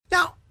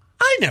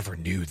never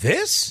knew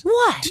this.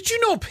 What? Did you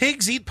know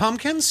pigs eat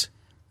pumpkins?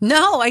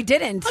 No, I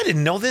didn't. I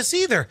didn't know this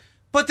either.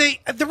 But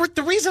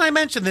the reason I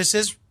mentioned this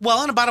is,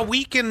 well, in about a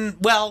week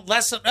about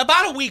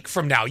a week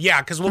from now.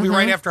 Yeah, because we'll be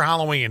right after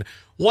Halloween.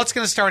 What's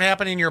going to start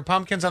happening to your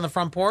pumpkins on the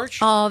front porch?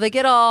 Oh, they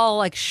get all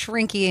like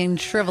shrinky and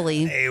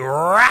shrivelly. A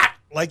rat,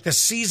 like the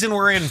season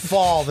we're in,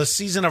 fall, the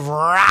season of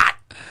rat.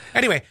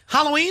 Anyway,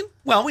 Halloween,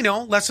 well, we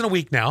know, less than a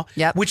week now.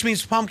 Yep. Which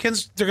means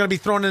pumpkins, they're going to be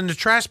thrown into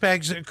trash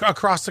bags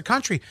across the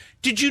country.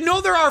 Did you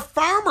know there are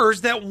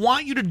farmers that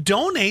want you to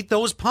donate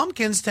those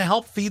pumpkins to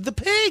help feed the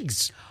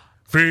pigs?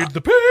 Feed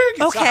the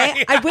pigs.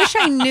 Okay, I wish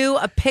I knew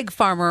a pig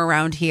farmer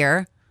around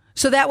here.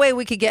 So that way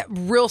we could get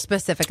real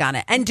specific on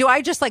it. And do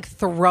I just like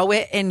throw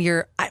it in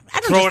your... I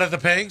don't Throw it at the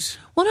pigs?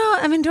 Well, no,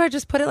 I mean, do I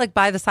just put it like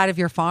by the side of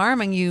your farm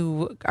and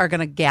you are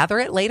going to gather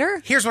it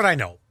later? Here's what I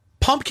know.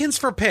 Pumpkins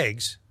for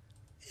Pigs,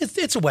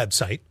 it's a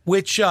website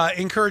which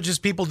encourages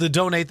people to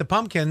donate the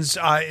pumpkins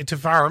to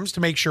farms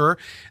to make sure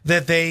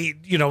that they,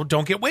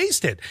 don't get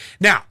wasted.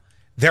 Now,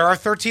 there are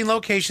 13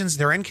 locations.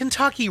 They're in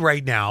Kentucky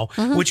right now,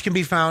 which can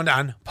be found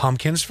on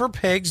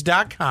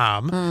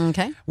pumpkinsforpigs.com.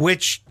 Okay.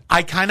 Which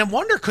I kind of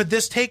wonder, could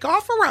this take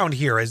off around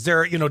here? Is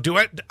there,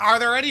 are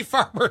there any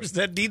farmers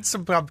that need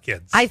some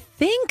pumpkins? I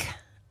think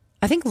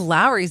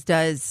Lowry's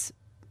does.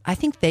 I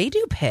think they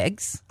do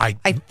pigs. I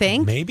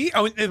think maybe.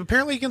 Oh,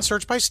 apparently you can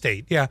search by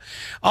state. Yeah.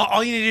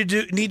 All you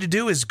need to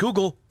do is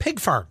Google pig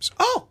farms.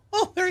 Oh,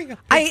 there you go.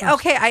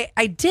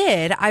 I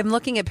did. I'm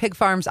looking at pig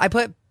farms. I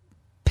put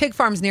pig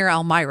farms near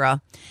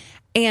Elmira,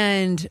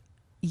 and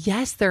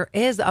yes, there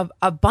is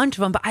a bunch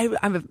of them. But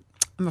I'm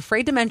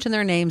afraid to mention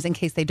their names in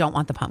case they don't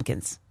want the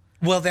pumpkins.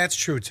 Well, that's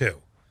true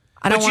too.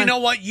 You know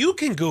what? You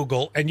can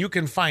Google and you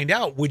can find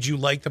out, would you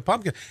like the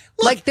pumpkin?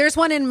 Look, like there's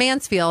one in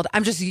Mansfield.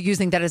 I'm just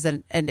using that as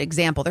an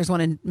example. There's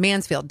one in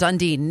Mansfield,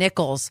 Dundee,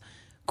 Nichols,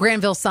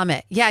 Granville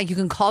Summit. Yeah, you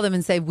can call them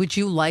and say, would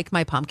you like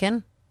my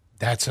pumpkin?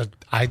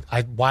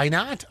 why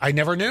not? I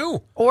never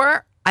knew.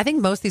 Or I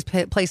think most of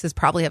these places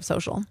probably have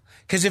social.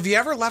 Because if you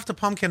ever left a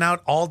pumpkin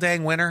out all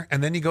dang winter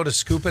and then you go to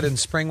scoop it in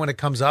spring when it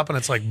comes up and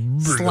it's like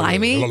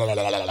slimy.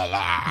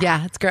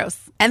 Yeah, it's gross.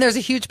 And there's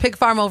a huge pig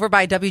farm over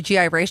by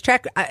WGI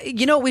Racetrack.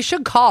 We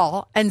should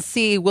call and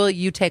see, will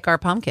you take our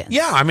pumpkins?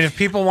 Yeah, I mean, if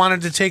people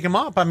wanted to take them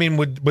up, I mean,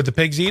 would the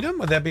pigs eat them?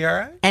 Would that be all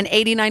right? And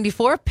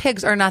 8094,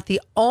 pigs are not the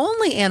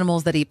only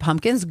animals that eat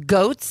pumpkins.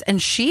 Goats and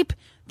sheep,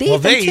 they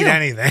eat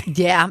anything.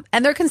 Yeah,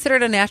 and they're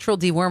considered a natural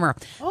dewormer.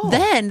 Oh.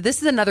 Then,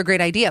 this is another great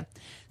idea.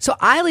 So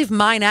I leave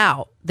mine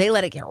out. They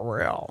let it get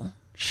real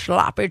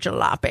sloppy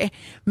jalopy,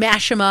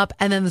 mash them up,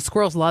 and then the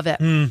squirrels love it.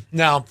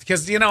 No,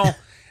 because,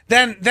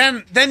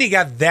 then you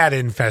got that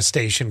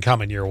infestation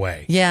coming your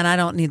way. Yeah, and I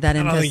don't need that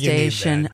infestation. Think you need that.